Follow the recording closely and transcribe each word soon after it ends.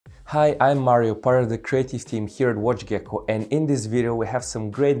Hi, I'm Mario, part of the creative team here at WatchGecko, and in this video we have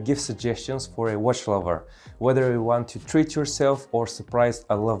some great gift suggestions for a watch lover, whether you want to treat yourself or surprise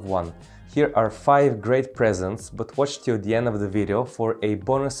a loved one. Here are 5 great presents, but watch till the end of the video for a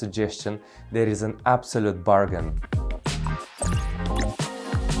bonus suggestion that is an absolute bargain.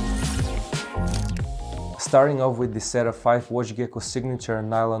 Starting off with the set of 5 WatchGecko signature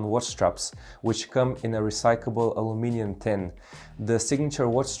nylon watch straps, which come in a recyclable aluminum tin. The signature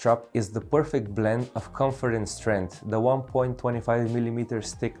watch strap is the perfect blend of comfort and strength. The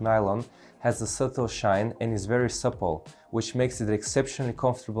 1.25mm thick nylon has a subtle shine and is very supple, which makes it exceptionally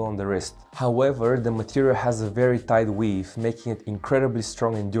comfortable on the wrist. However, the material has a very tight weave, making it incredibly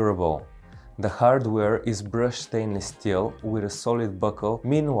strong and durable. The hardware is brushed stainless steel with a solid buckle.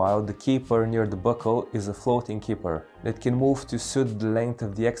 Meanwhile, the keeper near the buckle is a floating keeper that can move to suit the length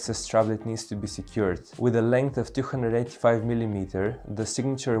of the excess strap that needs to be secured. With a length of 285mm, the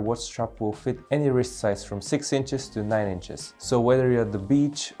signature watch strap will fit any wrist size from 6 inches to 9 inches. So whether you're at the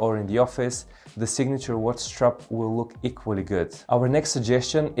beach or in the office, the signature watch strap will look equally good. Our next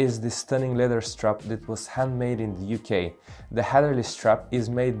suggestion is this stunning leather strap that was handmade in the UK. The Hatherley strap is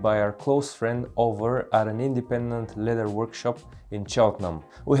made by our close friend over at an independent leather workshop in Cheltenham.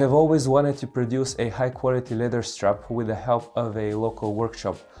 We have always wanted to produce a high-quality leather strap with the help of a local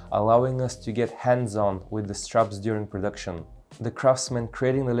workshop, allowing us to get hands-on with the straps during production. The craftsmen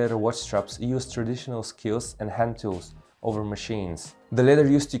creating the leather watch straps used traditional skills and hand tools over machines. The leather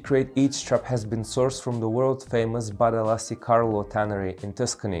used to create each strap has been sourced from the world-famous Hatherley tannery in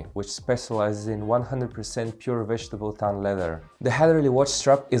Tuscany, which specializes in 100% pure vegetable tan leather. The Hatherley watch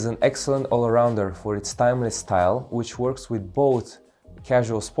strap is an excellent all-arounder for its timeless style, which works with both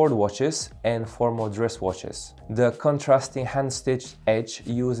casual sport watches and formal dress watches. The contrasting hand-stitched edge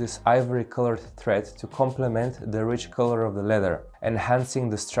uses ivory-colored thread to complement the rich color of the leather, enhancing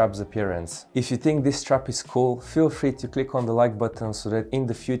the strap's appearance. If you think this strap is cool, feel free to click on the like button so that in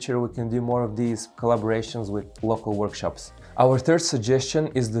the future we can do more of these collaborations with local workshops. Our third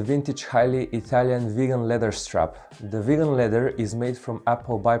suggestion is the vintage Highley Italian vegan leather strap. The vegan leather is made from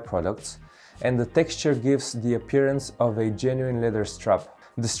apple byproducts, and the texture gives the appearance of a genuine leather strap.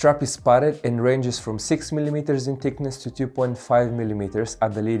 The strap is padded and ranges from 6mm in thickness to 2.5mm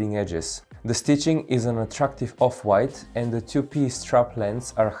at the leading edges. The stitching is an attractive off-white, and the 2-piece strap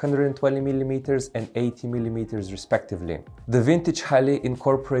lengths are 120mm and 80mm respectively. The vintage Highley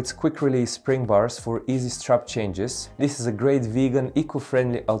incorporates quick-release spring bars for easy strap changes. This is a great vegan,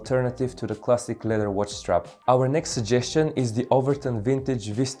 eco-friendly alternative to the classic leather watch strap. Our next suggestion is the Overton vintage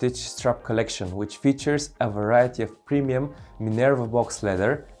V-stitch strap collection, which features a variety of premium Minerva box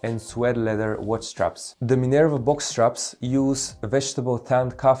leather and suede leather watch straps. The Minerva box straps use vegetable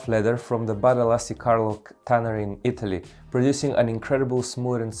tanned calf leather from the Hatherley tannery in Italy, producing an incredible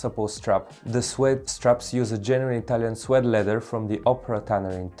smooth and supple strap. The suede straps use a genuine Italian suede leather from the Opera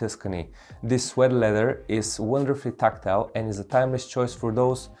tannery in Tuscany. This suede leather is wonderfully tactile and is a timeless choice for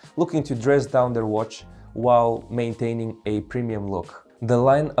those looking to dress down their watch while maintaining a premium look. The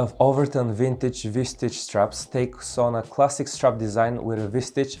line of Overton vintage V-stitch straps takes on a classic strap design with a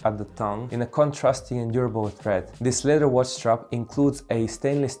V-stitch at the tongue in a contrasting and durable thread. This leather watch strap includes a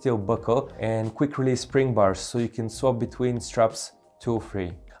stainless steel buckle and quick-release spring bars, so you can swap between straps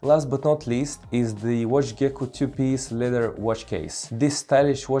tool-free. Last but not least is the WatchGecko 2-piece leather watch case. This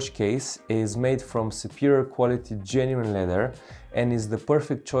stylish watch case is made from superior quality genuine leather and is the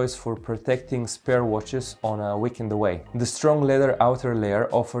perfect choice for protecting spare watches on a weekend away. The strong leather outer layer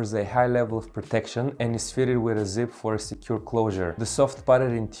offers a high level of protection and is fitted with a zip for a secure closure. The soft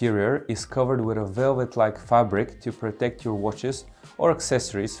padded interior is covered with a velvet-like fabric to protect your watches or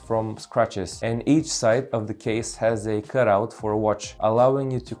accessories from scratches, and each side of the case has a cutout for a watch,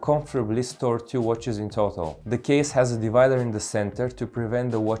 allowing you to comfortably store 2 watches in total. The case has a divider in the center to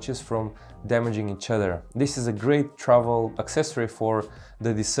prevent the watches from damaging each other. This is a great travel accessory for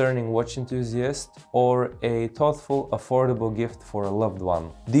the discerning watch enthusiast or a thoughtful, affordable gift for a loved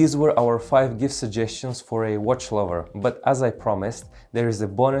one. These were our 5 gift suggestions for a watch lover, but as I promised, there is a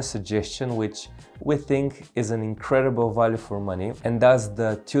bonus suggestion which we think is an incredible value for money, and that's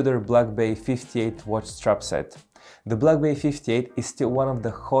the Tudor Black Bay 58 watch strap set. The Black Bay 58 is still one of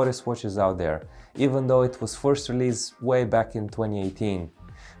the hottest watches out there, even though it was first released way back in 2018.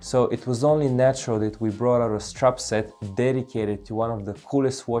 So it was only natural that we brought out a strap set dedicated to one of the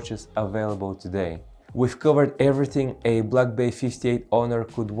coolest watches available today. We've covered everything a Black Bay 58 owner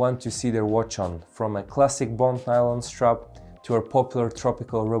could want to see their watch on, from a classic bond nylon strap to our popular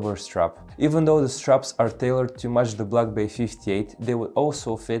tropical rubber strap. Even though the straps are tailored to match the Black Bay 58, they would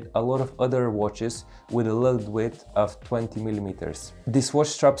also fit a lot of other watches with a lug width of 20mm. This watch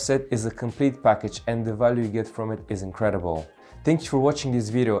strap set is a complete package and the value you get from it is incredible. Thank you for watching this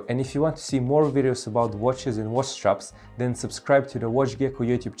video, and if you want to see more videos about watches and watch straps, then subscribe to the WatchGecko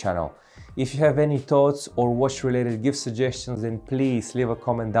YouTube channel. If you have any thoughts or watch related gift suggestions, then please leave a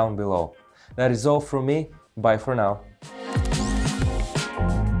comment down below. That is all from me, bye for now.